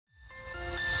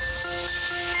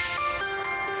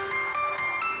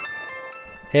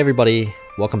Hey everybody,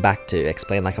 welcome back to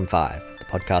Explain Like I'm 5, the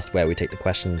podcast where we take the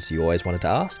questions you always wanted to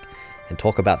ask and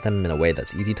talk about them in a way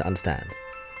that's easy to understand.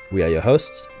 We are your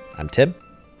hosts. I'm Tim.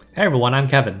 Hey everyone, I'm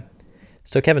Kevin.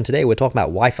 So Kevin, today we're talking about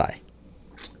Wi-Fi.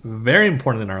 Very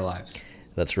important in our lives.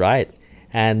 That's right.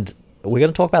 And we're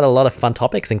going to talk about a lot of fun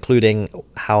topics, including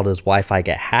how does Wi-Fi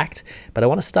get hacked. But I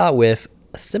want to start with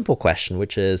a simple question,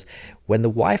 which is when the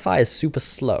Wi-Fi is super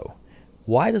slow,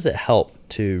 why does it help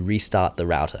to restart the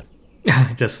router?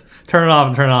 Just turn it off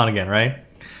and turn it on again, right?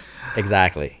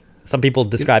 Exactly. Some people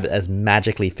describe it as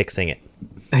magically fixing it.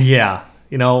 Yeah.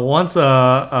 Once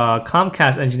a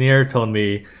Comcast engineer told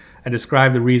me and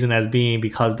described the reason as being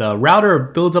because the router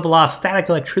builds up a lot of static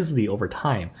electricity over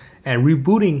time, and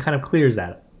rebooting kind of clears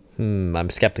that.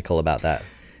 I'm skeptical about that.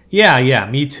 Yeah,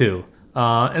 me too.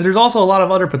 And there's also a lot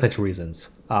of other potential reasons.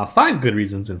 5 good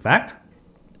reasons, in fact.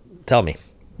 Tell me.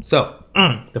 So,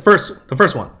 the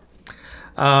first one.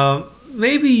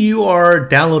 Maybe you are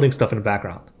downloading stuff in the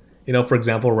background. For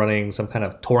example, running some kind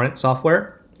of torrent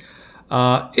software.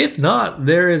 If not,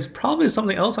 there is probably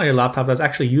something else on your laptop that's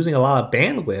actually using a lot of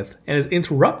bandwidth and is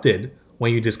interrupted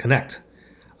when you disconnect.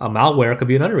 Malware could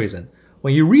be another reason.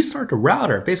 When you restart the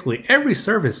router, basically every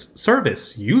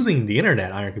service using the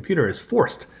internet on your computer is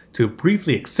forced to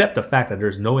briefly accept the fact that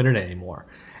there's no internet anymore.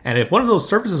 And if one of those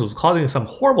services was causing some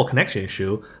horrible connection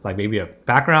issue, like maybe a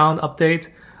background update,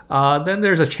 then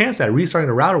there's a chance that restarting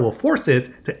the router will force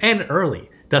it to end early,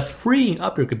 thus freeing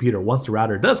up your computer once the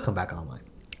router does come back online.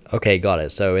 Okay, got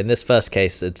it. So in this first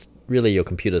case, it's really your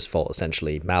computer's fault,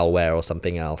 essentially, malware or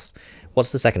something else.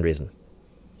 What's the second reason?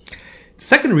 The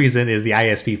second reason is the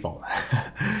ISP fault,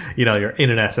 your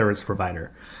internet service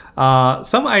provider.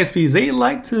 Some ISPs, they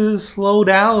like to slow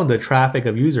down the traffic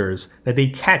of users that they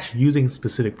catch using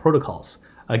specific protocols.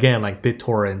 Again, like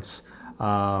BitTorrents,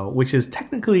 which is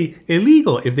technically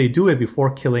illegal if they do it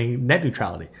before killing net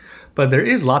neutrality. But there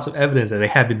is lots of evidence that they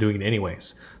have been doing it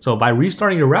anyways. So by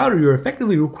restarting your router, you're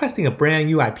effectively requesting a brand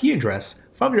new IP address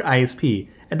from your ISP,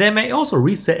 and that may also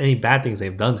reset any bad things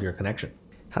they've done to your connection.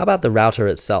 How about the router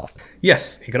itself?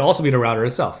 Yes, it could also be the router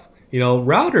itself.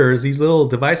 Routers, these little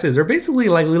devices, are basically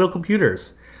like little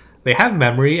computers. They have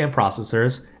memory and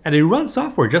processors, and they run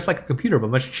software just like a computer, but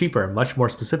much cheaper and much more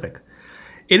specific.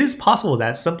 It is possible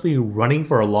that simply running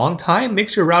for a long time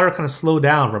makes your router kind of slow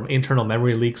down from internal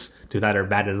memory leaks to either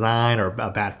bad design or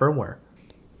a bad firmware.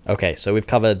 Okay, so we've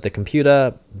covered the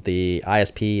computer, the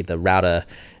ISP, the router.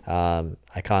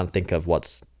 I can't think of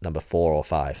what's number 4 or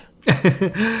 5.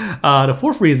 The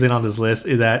fourth reason on this list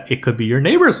is that it could be your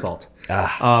neighbor's fault.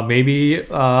 Maybe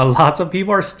lots of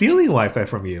people are stealing Wi-Fi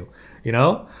from you.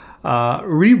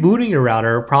 Rebooting your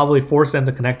router probably forced them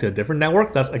to connect to a different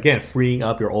network, thus again freeing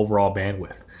up your overall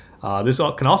bandwidth. This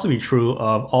can also be true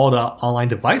of all the online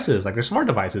devices, like your smart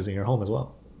devices in your home as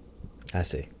well. I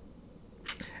see.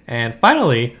 And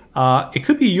finally, it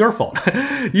could be your fault.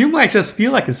 You might just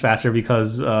feel like it's faster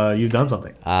because you've done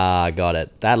something. Got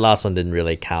it. That last one didn't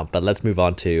really count, but let's move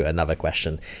on to another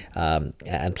question.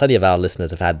 And plenty of our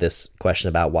listeners have had this question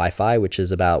about Wi-Fi, which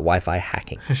is about Wi-Fi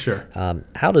hacking. Sure.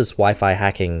 How does Wi-Fi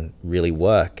hacking really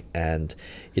work? And,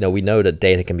 we know that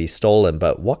data can be stolen,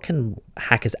 but what can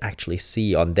hackers actually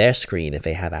see on their screen if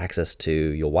they have access to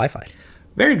your Wi-Fi?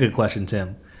 Very good question,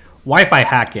 Tim. Wi-Fi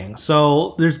hacking.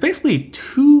 So there's basically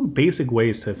 2 basic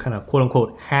ways to kind of quote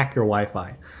unquote hack your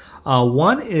Wi-Fi.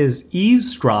 One is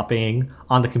eavesdropping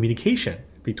on the communication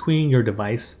between your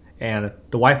device and the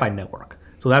Wi-Fi network.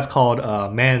 So that's called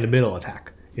a man-in-the-middle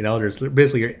attack. There's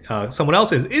basically someone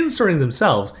else is inserting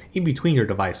themselves in between your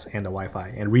device and the Wi-Fi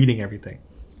and reading everything.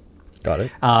 Got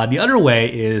it. The other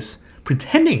way is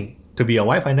pretending to be a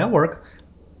Wi-Fi network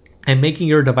and making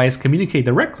your device communicate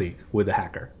directly with the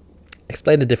hacker.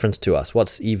 Explain the difference to us.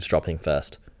 What's eavesdropping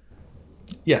first?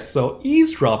 Yes, so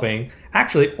eavesdropping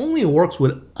actually only works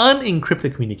with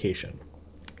unencrypted communication.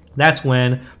 That's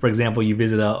when, for example, you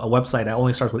visit a website that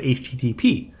only starts with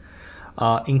HTTP.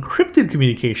 Encrypted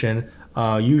communication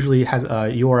usually has a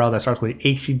URL that starts with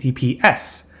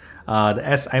HTTPS. The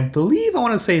S, I believe, I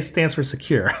want to say stands for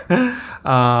secure.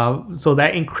 So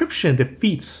that encryption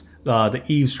defeats the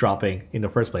eavesdropping in the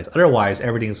first place. Otherwise,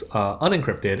 everything's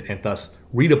unencrypted and thus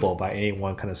readable by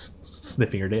anyone kind of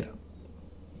sniffing your data.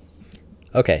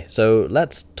 Okay, so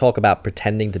let's talk about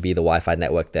pretending to be the Wi-Fi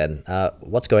network then.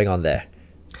 What's going on there?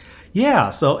 Yeah,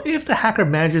 so if the hacker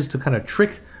manages to kind of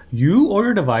trick you or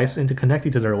your device into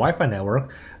connecting to their Wi-Fi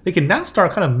network, they can now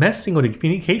start kind of messing with the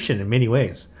communication in many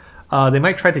ways. They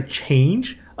might try to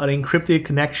change an encrypted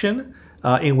connection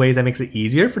in ways that makes it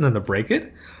easier for them to break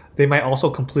it. They might also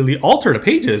completely alter the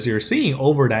pages you're seeing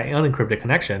over that unencrypted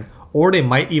connection, or they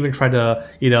might even try to,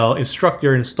 instruct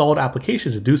your installed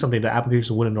application to do something the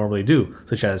application wouldn't normally do,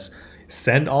 such as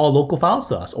send all local files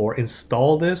to us or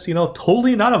install this,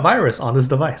 totally not a virus on this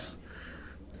device.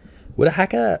 Would a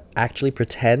hacker actually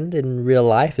pretend in real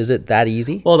life? Is it that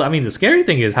easy? Well, I mean, the scary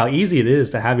thing is how easy it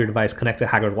is to have your device connect to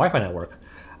Hackers Wi-Fi network.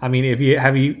 I mean, if you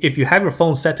have your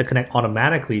phone set to connect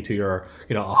automatically to your,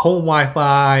 a home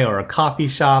Wi-Fi or a coffee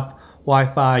shop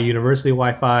Wi-Fi, university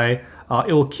Wi-Fi,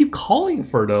 it will keep calling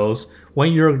for those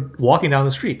when you're walking down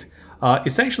the street.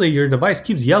 Essentially, your device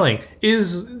keeps yelling,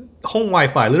 "Is home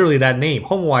Wi-Fi," literally that name,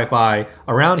 home Wi-Fi,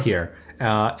 around here?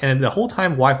 And the whole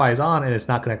time Wi-Fi is on and it's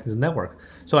not connected to the network.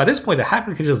 So at this point, the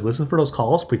hacker can just listen for those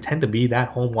calls, pretend to be that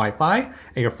home Wi-Fi,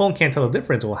 and your phone can't tell the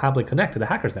difference and will happily connect to the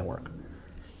hacker's network.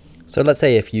 So let's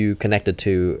say if you connected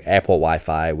to airport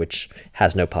Wi-Fi, which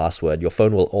has no password, your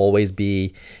phone will always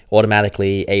be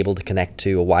automatically able to connect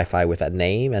to a Wi-Fi with that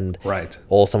name, and Right.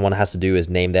 all someone has to do is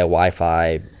name their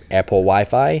Wi-Fi airport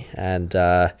Wi-Fi, and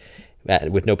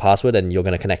with no password, and you're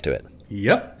going to connect to it.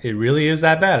 Yep, it really is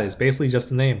that bad. It's basically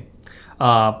just a name.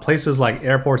 Places like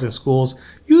airports and schools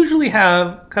usually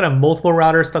have kind of multiple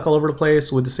routers stuck all over the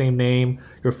place with the same name.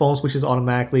 Your phone switches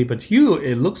automatically, but to you,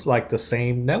 it looks like the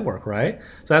same network, right?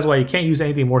 So that's why you can't use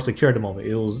anything more secure at the moment.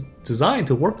 It was designed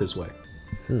to work this way.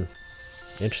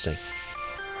 Interesting.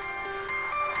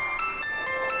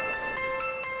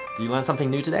 Did you learn something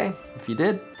new today? If you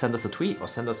did, send us a tweet or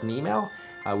send us an email.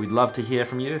 We'd love to hear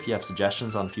from you if you have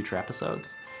suggestions on future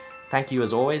episodes. Thank you,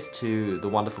 as always, to the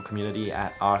wonderful community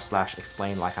at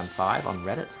r/explainlikeim5 on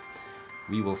Reddit.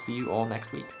 We will see you all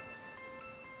next week.